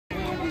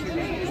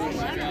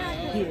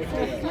What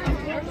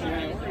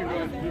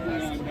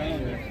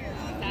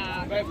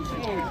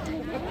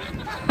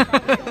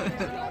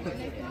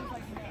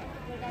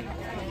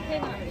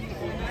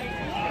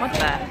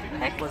the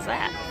heck was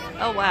that?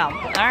 Oh, wow.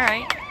 All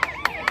right.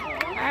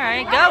 All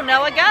right. Go,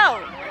 Noah, go.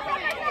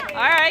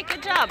 All right.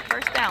 Good job.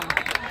 First down.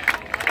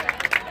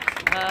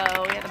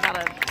 We had about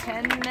a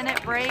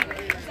 10-minute break.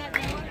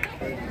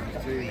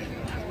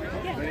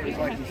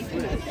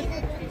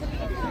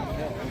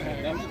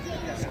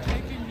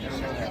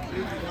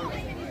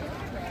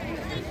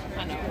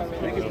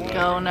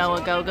 Go,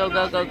 Noah. Go, go,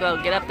 go, go,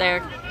 go. Get up there.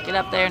 Get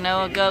up there,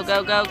 Noah. Go,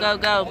 go, go, go,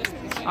 go.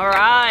 All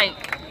right.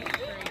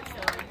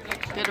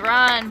 Good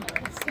run.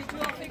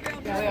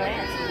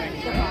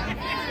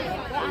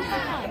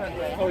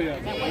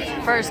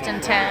 First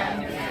and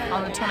 10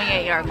 on the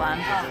 28-yard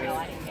line.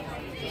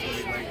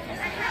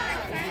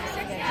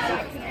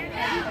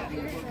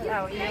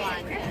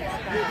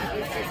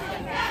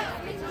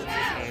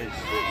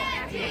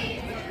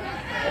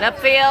 Get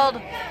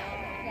upfield.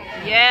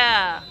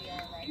 Yeah.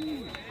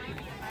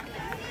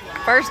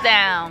 First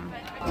down.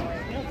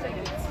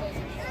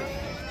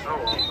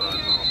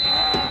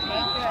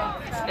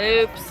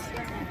 Oops.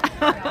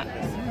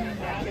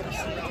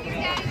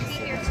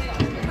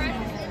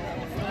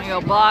 There you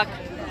go, block.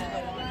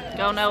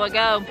 Go, Noah,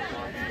 go.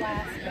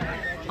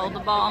 Hold the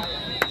ball.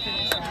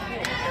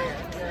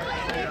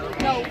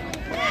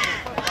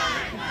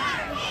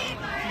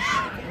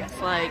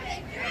 It's like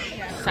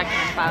 2nd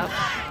and 5.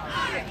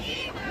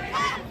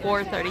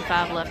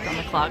 4:35 left on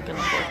the clock in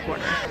the 4th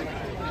quarter.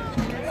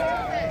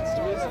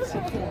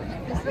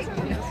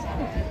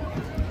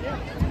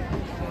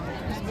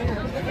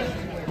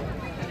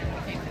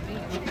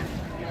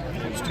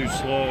 It's too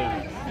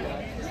slow.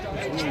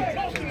 It's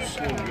really too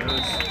slow,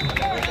 guys.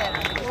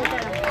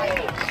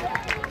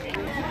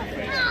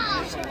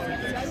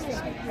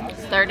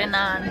 3rd and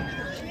 9.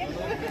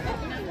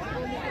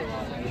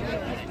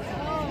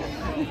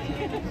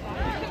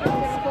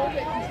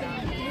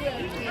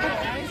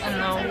 In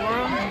the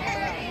world.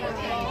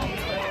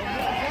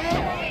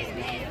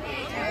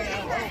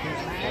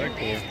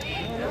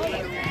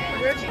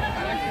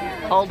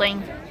 Holding.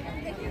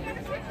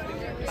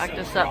 Back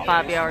this up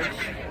 5 yards.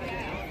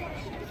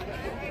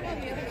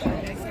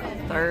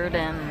 3rd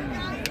and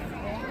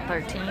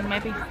 13,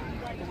 maybe. No,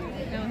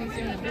 he's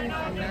going to do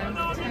from 9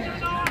 to 10.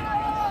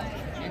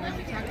 And then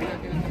we talked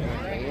about doing the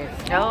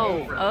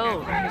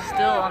Oh, he's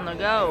still on the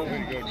go.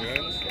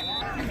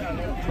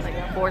 Like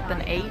 4th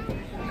and 8.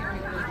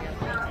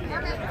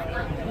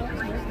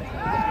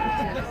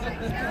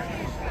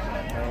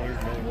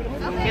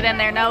 Get in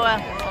there,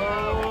 Noah.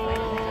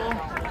 Oh,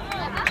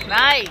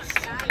 nice.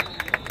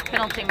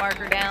 Penalty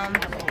marker down.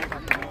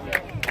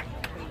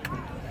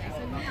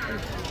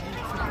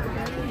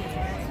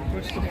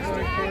 What's the play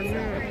for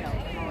now?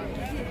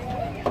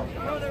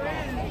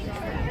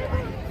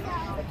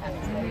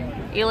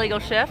 Illegal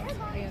shift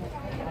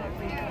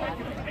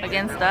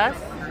against us.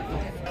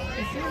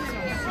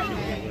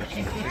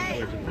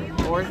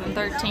 4th and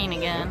 13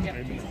 again.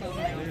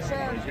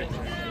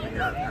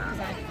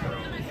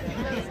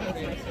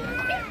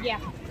 Yeah.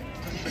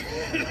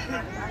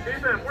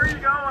 Ethan, where are you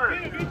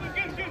going?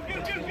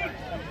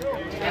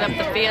 Get up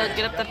the field,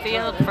 get up the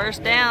field.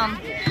 First down.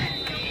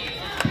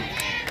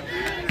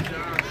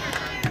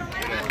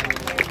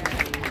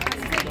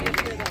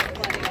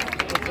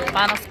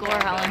 Final score,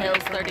 Highland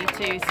Hills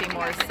 32,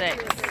 Seymor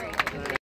 6.